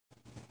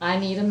I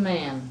need a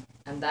man,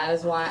 and that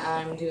is why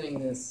I'm doing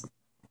this.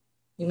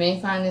 You may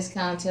find this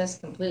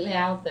contest completely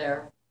out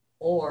there,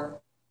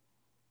 or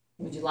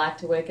would you like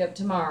to wake up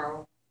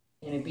tomorrow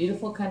in a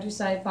beautiful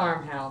countryside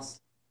farmhouse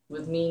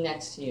with me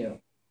next to you?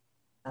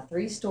 A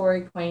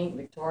 3-story quaint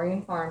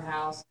Victorian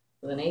farmhouse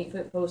with an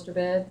 8-foot poster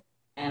bed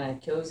and a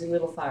cozy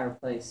little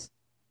fireplace.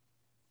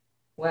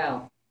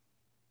 Well,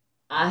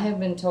 I have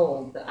been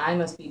told that I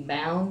must be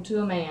bound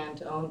to a man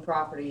to own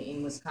property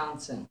in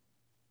Wisconsin,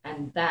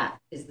 and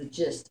that is the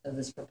gist of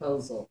this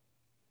proposal.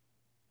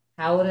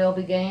 How it all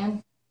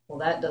began? Well,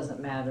 that doesn't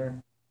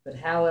matter, but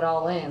how it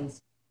all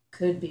ends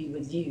could be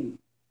with you.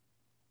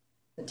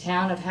 The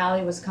town of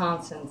Halley,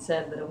 Wisconsin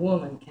said that a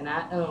woman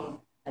cannot own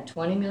a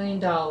 $20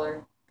 million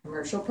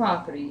commercial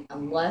property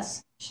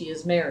unless she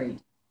is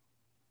married.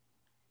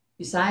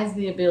 Besides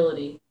the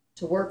ability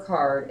to work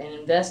hard and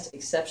invest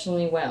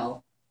exceptionally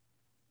well,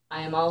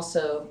 I am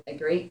also a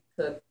great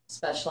cook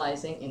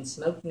specializing in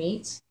smoked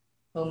meats,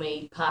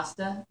 homemade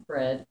pasta,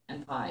 bread,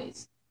 and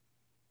pies.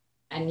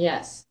 And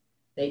yes,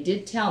 they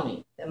did tell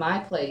me that my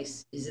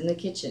place is in the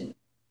kitchen,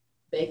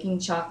 baking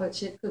chocolate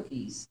chip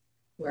cookies,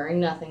 wearing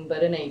nothing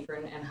but an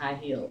apron and high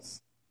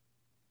heels.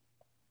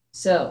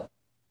 So,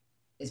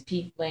 is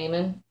Pete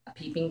Lehman a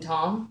peeping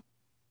Tom?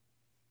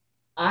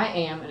 I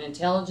am an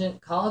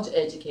intelligent,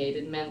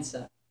 college-educated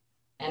Mensa,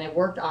 and have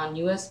worked on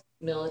U.S.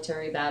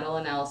 military battle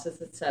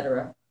analysis,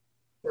 etc.,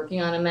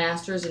 working on a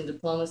master's in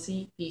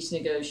diplomacy, peace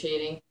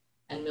negotiating,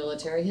 and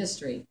military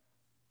history.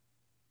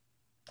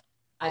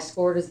 I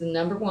scored as the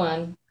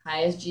 #1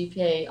 highest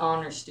GPA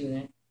honor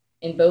student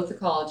in both the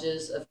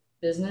colleges of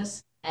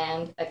business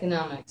and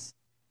economics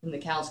in the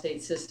Cal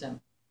State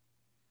system.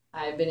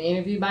 I have been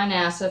interviewed by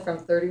NASA from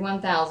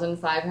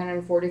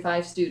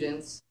 31,545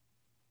 students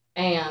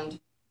and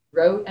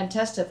wrote and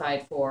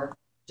testified for,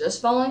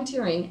 just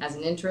volunteering as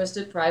an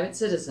interested private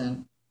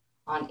citizen,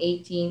 on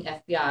 18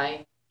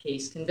 FBI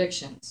case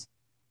convictions,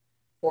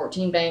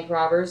 14 bank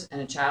robbers, and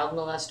a child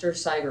molester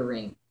cyber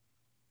ring.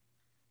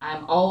 I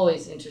am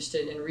always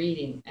interested in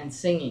reading and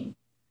singing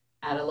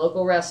at a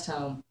local rest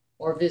home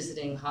or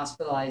visiting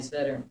hospitalized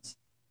veterans.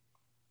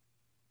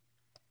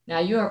 Now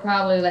you are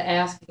probably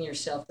asking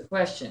yourself the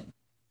question,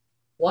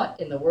 what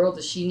in the world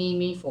does she need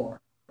me for,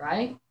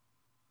 right?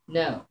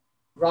 No,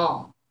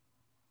 wrong.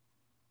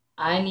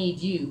 I need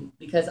you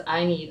because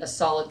I need a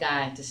solid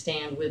guy to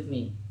stand with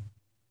me.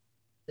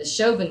 The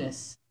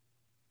chauvinists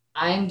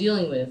I am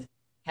dealing with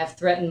have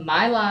threatened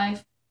my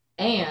life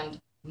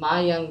and my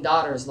young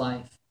daughter's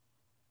life.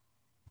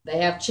 They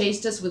have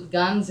chased us with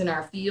guns in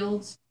our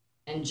fields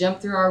and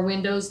jumped through our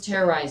windows,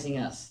 terrorizing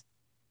us.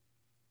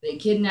 They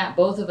kidnapped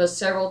both of us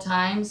several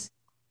times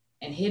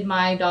and hid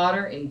my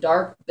daughter in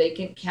dark,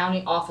 vacant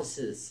county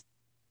offices.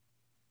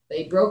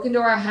 They broke into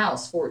our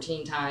house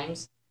 14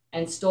 times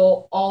and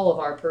stole all of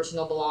our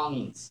personal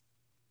belongings.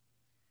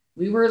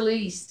 We were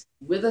released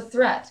with a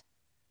threat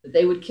that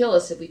they would kill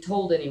us if we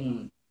told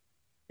anyone,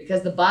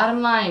 because the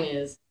bottom line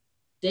is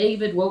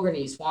David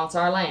Wogernies wants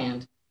our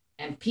land,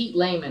 and Pete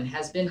Lehman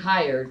has been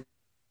hired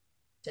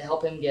to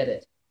help him get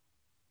it.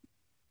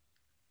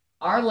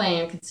 Our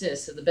land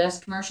consists of the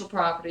best commercial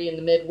property in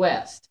the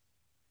Midwest.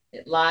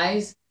 It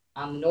lies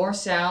on the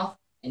north-south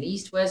and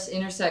east-west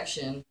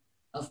intersection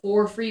of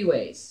 4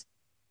 freeways,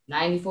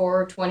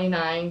 94,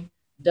 29,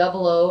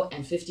 00,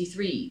 and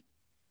 53.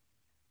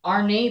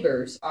 Our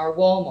neighbors are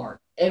Walmart,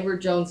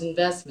 Edward Jones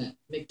Investment,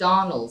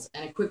 McDonald's,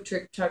 and a Quick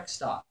Trip truck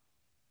stop.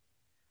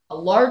 A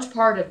large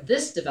part of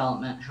this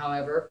development,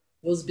 however,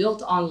 was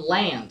built on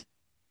land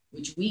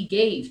which we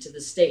gave to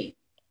the state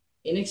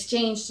in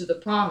exchange to the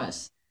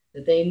promise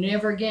that they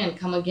never again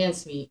come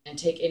against me and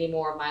take any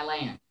more of my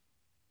land.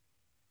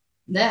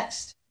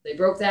 Next, they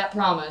broke that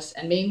promise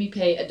and made me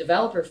pay a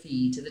developer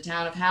fee to the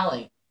town of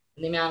Halley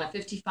in the amount of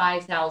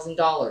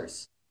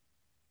 $55,000,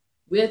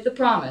 with the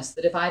promise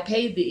that if I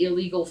paid the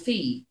illegal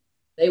fee,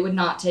 they would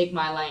not take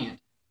my land.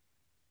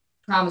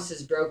 Promise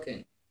is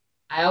broken.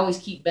 I always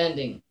keep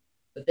bending,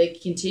 but they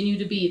continue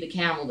to be the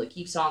camel that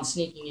keeps on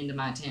sneaking into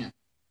my tent.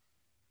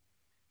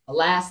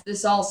 Alas,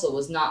 this also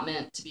was not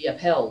meant to be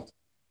upheld.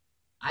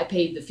 I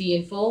paid the fee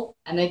in full,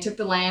 and they took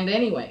the land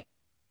anyway,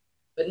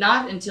 but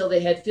not until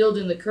they had filled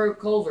in the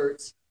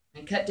culverts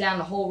and cut down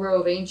a whole row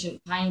of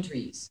ancient pine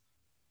trees.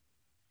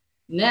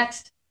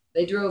 Next,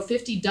 they drove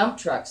 50 dump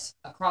trucks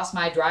across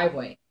my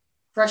driveway,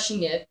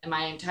 crushing it and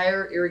my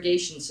entire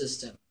irrigation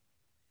system,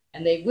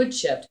 and they wood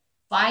chipped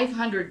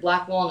 500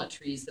 black walnut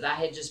trees that I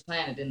had just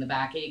planted in the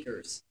back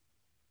acres.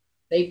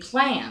 They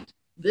planned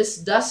this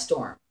dust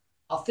storm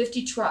of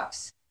 50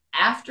 trucks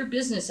after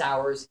business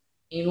hours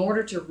in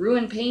order to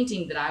ruin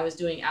painting that I was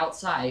doing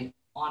outside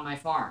on my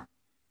farm.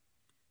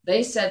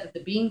 They said that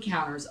the bean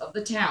counters of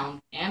the town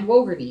and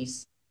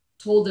Wogernies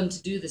told them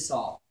to do this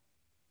all,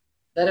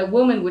 that a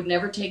woman would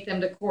never take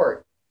them to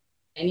court,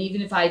 and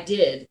even if I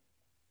did,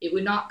 it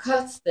would not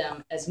cost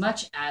them as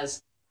much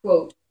as,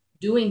 quote,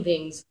 doing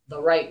things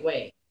the right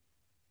way.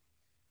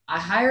 I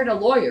hired a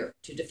lawyer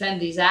to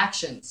defend these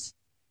actions,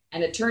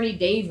 and attorney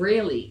Dave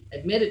Raley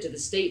admitted to the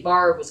State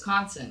Bar of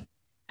Wisconsin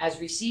as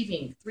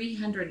receiving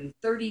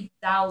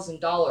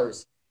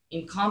 $330,000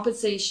 in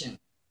compensation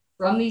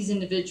from these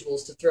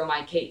individuals to throw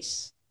my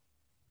case.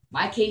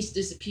 My case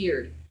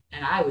disappeared,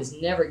 and I was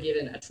never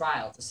given a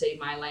trial to save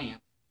my land.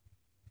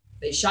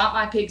 They shot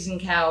my pigs and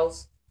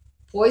cows,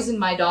 poisoned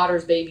my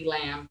daughter's baby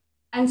lamb,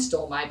 and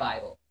stole my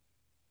Bible.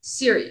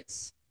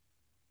 Serious.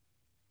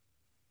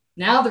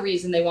 Now the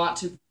reason they want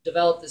to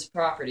develop this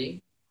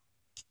property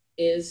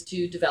is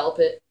to develop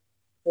it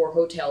for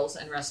hotels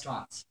and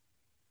restaurants.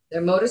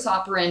 Their modus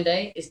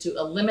operandi is to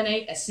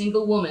eliminate a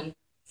single woman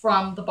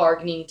from the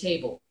bargaining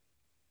table.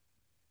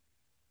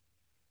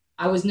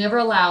 I was never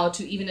allowed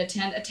to even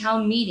attend a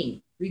town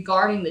meeting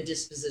regarding the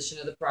disposition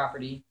of the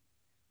property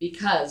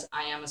because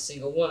I am a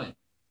single woman.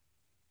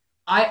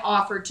 I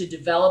offered to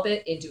develop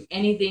it into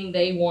anything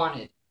they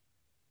wanted.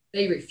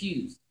 They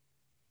refused.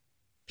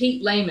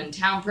 Pete Lehman,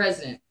 town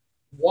president,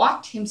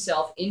 walked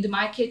himself into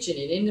my kitchen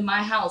and into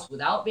my house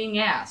without being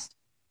asked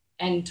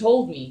and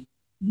told me,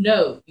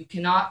 "No, you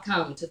cannot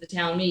come to the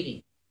town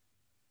meeting.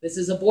 This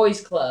is a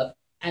boys' club,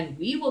 and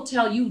we will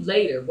tell you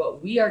later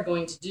what we are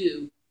going to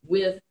do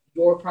with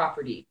your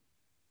property."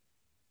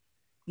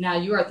 Now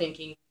you are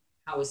thinking,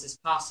 how is this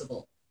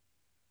possible?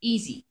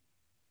 Easy.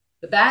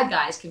 The bad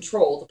guys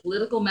control the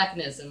political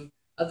mechanism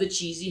of the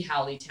Cheesy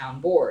Howley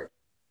Town Board.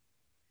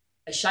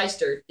 A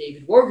shyster,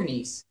 David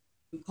Warganese,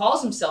 who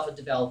calls himself a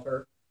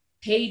developer,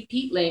 paid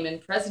Pete Lehman,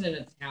 president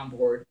of the town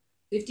board,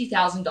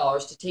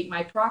 $50,000 to take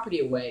my property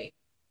away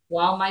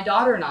while my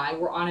daughter and I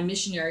were on a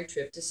missionary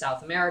trip to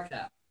South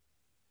America.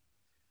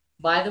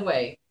 By the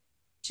way,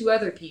 2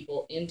 other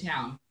people in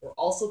town were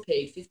also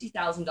paid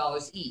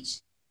 $50,000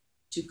 each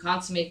to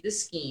consummate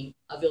this scheme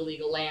of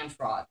illegal land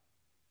fraud.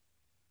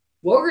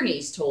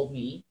 Warganese told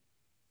me,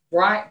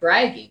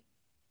 bragging,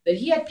 that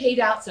he had paid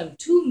out some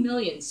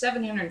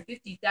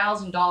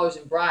 $2,750,000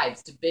 in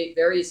bribes to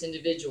various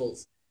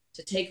individuals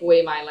to take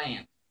away my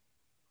land.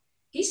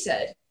 He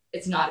said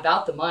it's not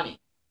about the money.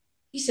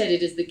 He said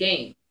it is the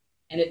game,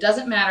 and it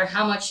doesn't matter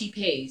how much he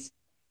pays,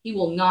 he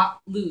will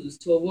not lose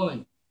to a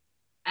woman,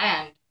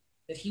 and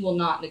that he will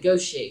not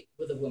negotiate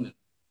with a woman.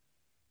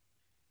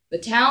 The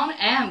town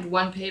and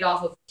one paid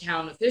off of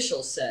town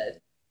officials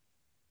said,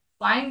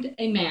 "Find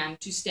a man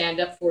to stand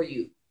up for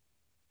you.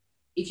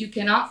 If you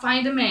cannot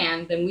find a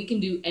man, then we can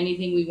do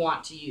anything we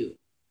want to you.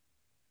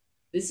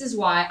 This is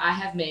why I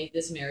have made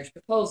this marriage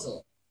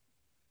proposal.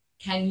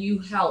 Can you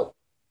help?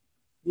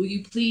 Will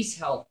you please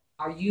help?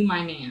 Are you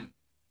my man?"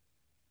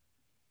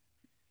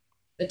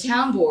 The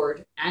town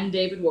board and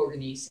David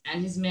Warganese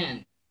and his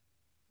men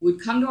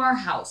would come to our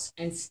house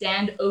and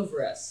stand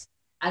over us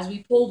as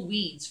we pulled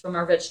weeds from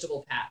our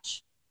vegetable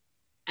patch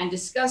and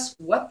discuss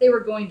what they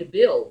were going to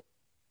build,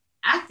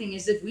 acting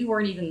as if we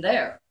weren't even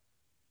there.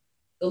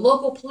 The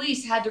local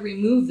police had to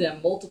remove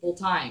them multiple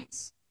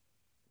times.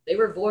 They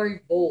were very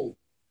bold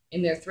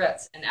in their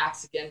threats and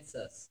acts against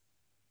us.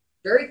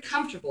 Very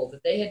comfortable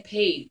that they had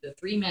paid the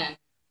 3 men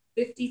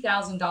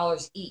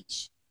 $50,000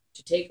 each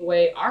to take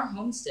away our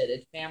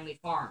homesteaded family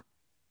farm.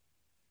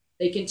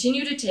 They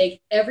continue to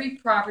take every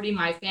property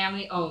my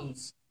family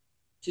owns,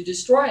 to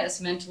destroy us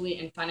mentally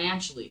and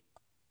financially,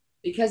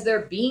 because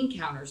their bean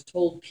counters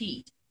told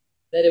Pete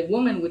that a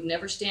woman would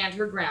never stand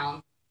her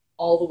ground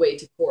all the way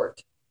to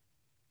court.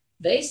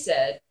 They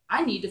said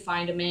I need to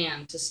find a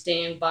man to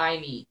stand by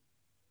me,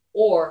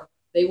 or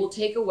they will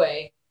take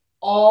away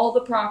all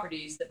the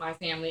properties that my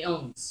family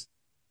owns.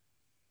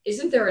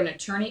 Isn't there an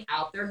attorney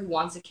out there who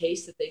wants a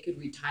case that they could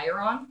retire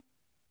on?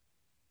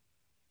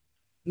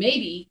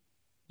 Maybe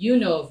you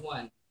know of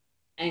one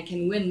and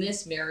can win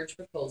this marriage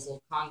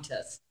proposal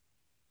contest.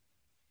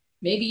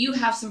 Maybe you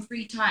have some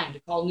free time to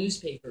call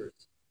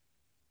newspapers.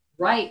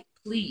 Write,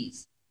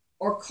 please,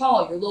 or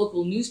call your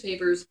local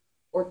newspapers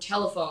or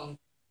television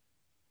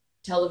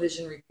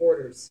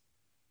reporters.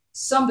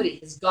 Somebody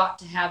has got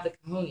to have the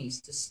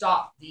cojones to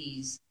stop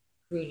these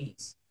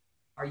croonies.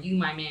 Are you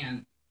my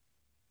man?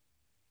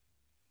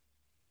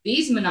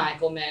 These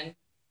maniacal men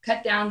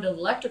cut down the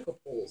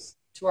electrical poles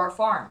to our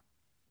farm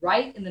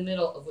right in the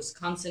middle of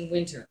Wisconsin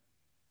winter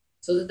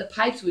so that the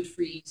pipes would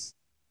freeze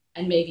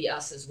and maybe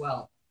us as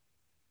well.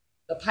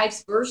 The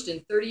pipes burst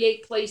in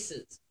 38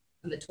 places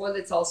and the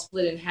toilets all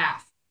split in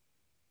half.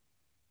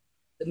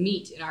 The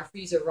meat in our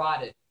freezer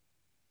rotted.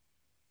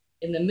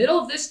 In the middle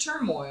of this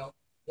turmoil,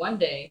 one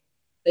day,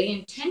 they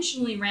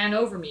intentionally ran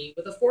over me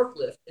with a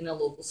forklift in a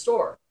local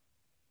store.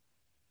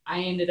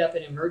 I ended up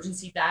in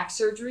emergency back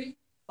surgery,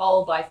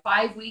 followed by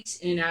 5 weeks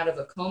in and out of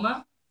a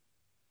coma.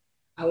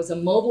 I was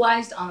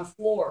immobilized on a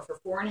floor for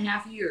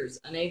 4.5 years,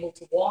 unable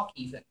to walk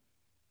even,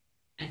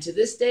 and to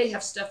this day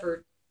have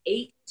suffered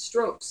 8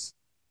 strokes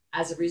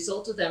as a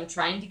result of them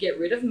trying to get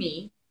rid of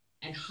me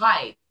and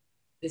hide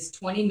this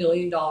 $20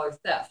 million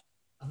theft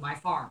of my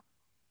farm.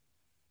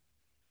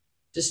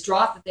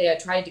 Distraught that they had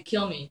tried to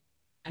kill me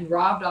and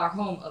robbed our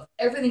home of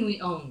everything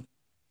we owned,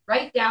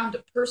 right down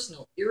to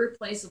personal,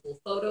 irreplaceable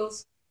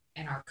photos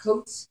and our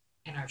coats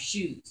and our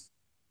shoes.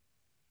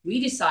 We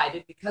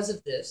decided, because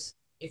of this,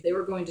 if they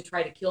were going to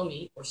try to kill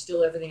me or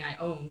steal everything I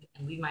owned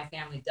and leave my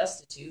family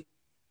destitute,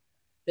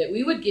 that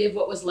we would give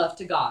what was left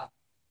to God.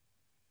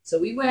 So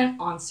we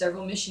went on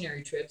several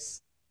missionary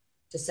trips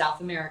to South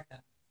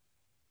America.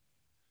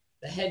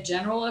 The head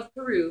general of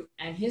Peru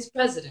and his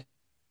president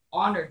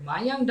honored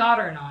my young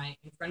daughter and I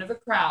in front of a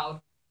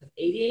crowd of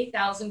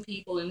 88,000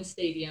 people in the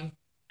stadium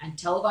and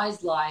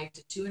televised live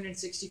to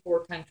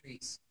 264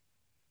 countries,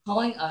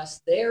 calling us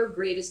their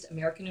greatest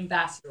American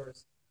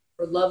ambassadors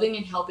for loving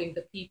and helping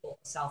the people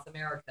of South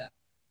America.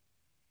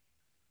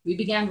 We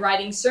began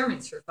writing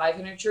sermons for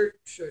 500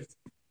 churches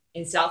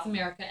in South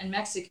America and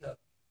Mexico.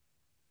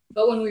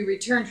 But when we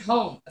returned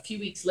home a few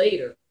weeks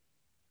later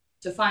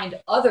to find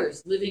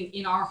others living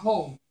in our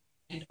home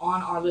and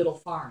on our little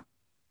farm,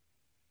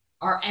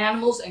 our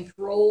animals and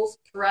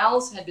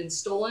corrals had been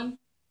stolen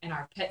and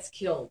our pets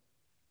killed.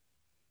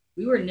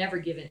 We were never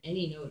given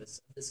any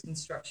notice of this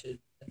construction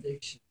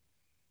eviction.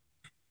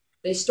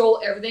 They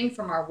stole everything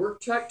from our work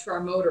truck to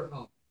our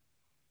motorhome.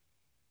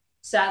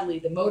 Sadly,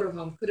 the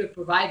motorhome could have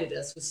provided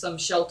us with some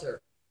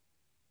shelter.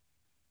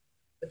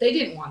 But they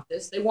didn't want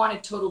this. They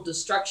wanted total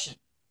destruction.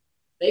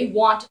 They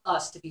want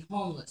us to be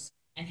homeless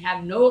and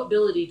have no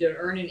ability to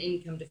earn an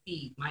income to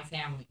feed my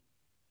family.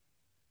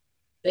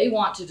 They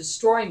want to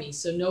destroy me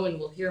so no one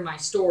will hear my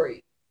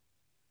story.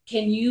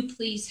 Can you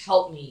please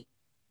help me?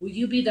 Will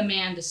you be the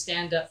man to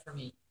stand up for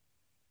me?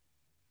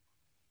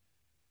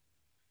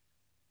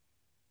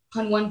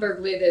 On one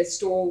burglary, they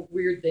stole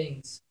weird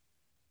things.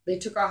 They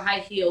took our high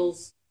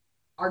heels,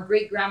 our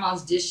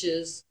great-grandma's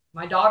dishes,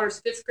 my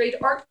daughter's 5th grade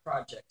art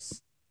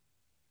projects.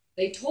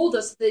 They told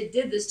us that they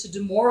did this to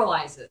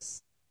demoralize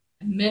us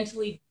and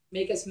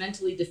make us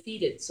mentally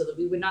defeated so that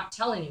we would not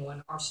tell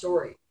anyone our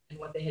story and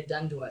what they had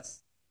done to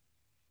us.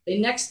 They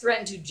next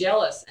threatened to jail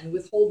us and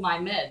withhold my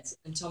meds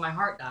until my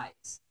heart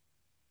dies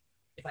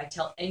if I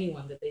tell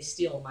anyone that they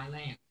steal my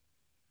land.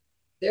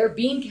 Their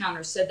bean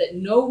counter said that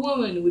no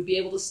woman would be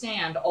able to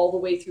stand all the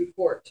way through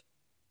court.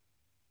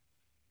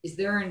 Is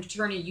there an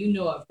attorney you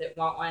know of that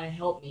might want to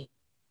help me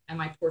and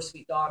my poor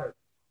sweet daughter?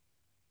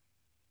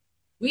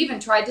 We even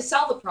tried to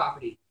sell the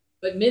property,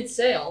 but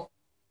mid-sale,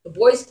 the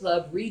boys'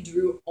 club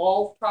redrew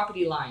all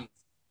property lines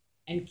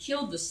and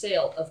killed the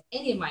sale of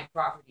any of my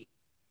property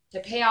to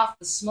pay off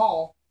the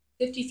small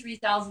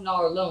 $53,000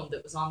 loan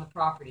that was on the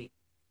property.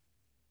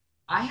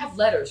 I have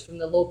letters from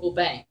the local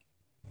bank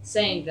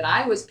saying that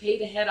I was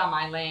paid ahead on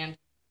my land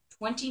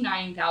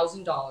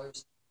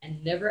 $29,000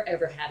 and never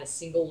ever had a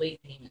single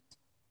late payment.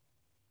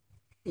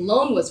 The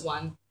loan was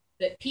one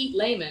that Pete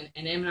Lehman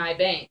and M&I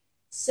Bank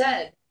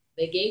said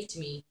they gave to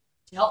me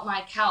to help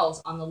my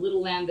cows on the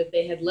little land that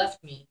they had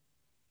left me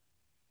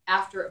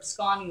after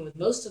absconding with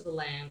most of the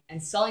land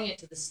and selling it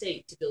to the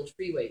state to build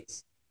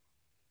freeways.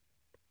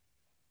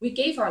 We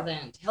gave our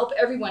land to help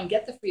everyone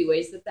get the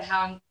freeways that the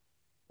town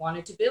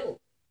wanted to build.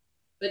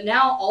 But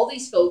now all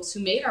these folks who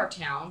made our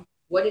town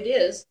what it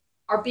is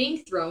are being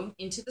thrown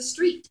into the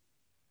street.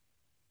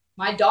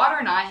 My daughter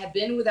and I have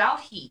been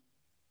without heat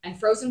and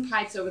frozen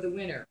pipes over the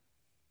winter,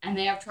 and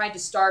they have tried to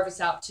starve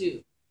us out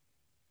too.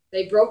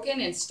 They broke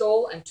in and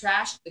stole and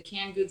trashed the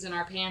canned goods in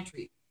our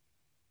pantry.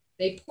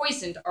 They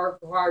poisoned our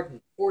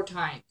garden 4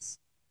 times.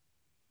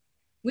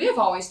 We have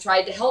always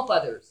tried to help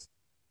others.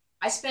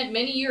 I spent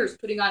many years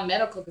putting on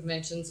medical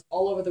conventions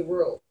all over the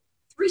world,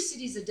 3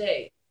 cities a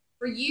day,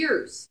 for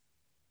years,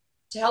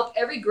 to help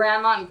every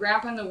grandma and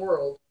grandpa in the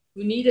world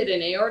who needed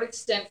an aortic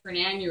stent for an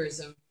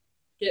aneurysm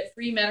get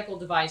free medical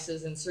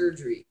devices and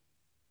surgery.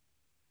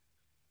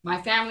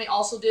 My family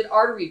also did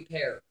artery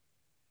repair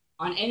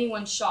on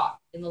anyone shot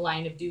in the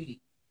line of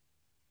duty.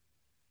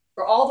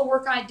 For all the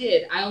work I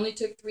did, I only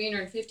took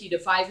 $350 to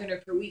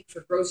 $500 per week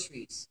for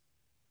groceries.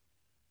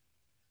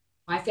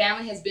 My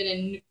family has been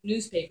in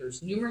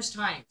newspapers numerous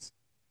times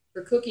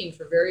for cooking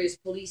for various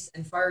police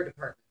and fire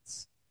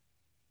departments.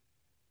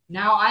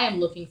 Now I am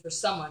looking for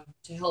someone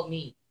to help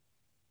me.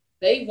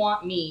 They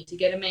want me to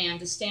get a man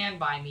to stand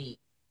by me.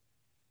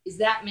 Is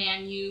that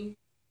man you?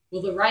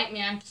 Will the right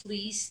man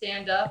please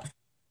stand up?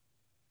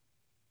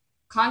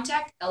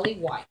 Contact Ellie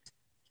White,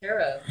 care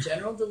of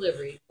General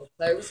Delivery, Eau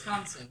Claire,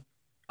 Wisconsin,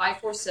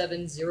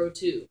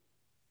 54702.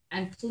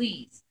 And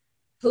please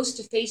post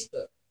to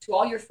Facebook to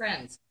all your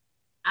friends,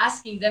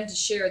 asking them to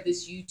share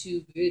this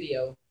YouTube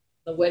video,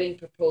 The Wedding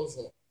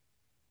Proposal.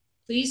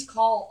 Please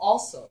call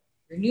also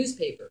your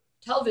newspaper,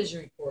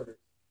 television reporters,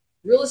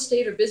 real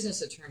estate or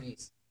business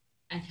attorneys,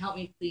 and help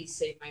me please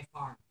save my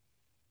farm.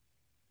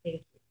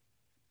 Thank you.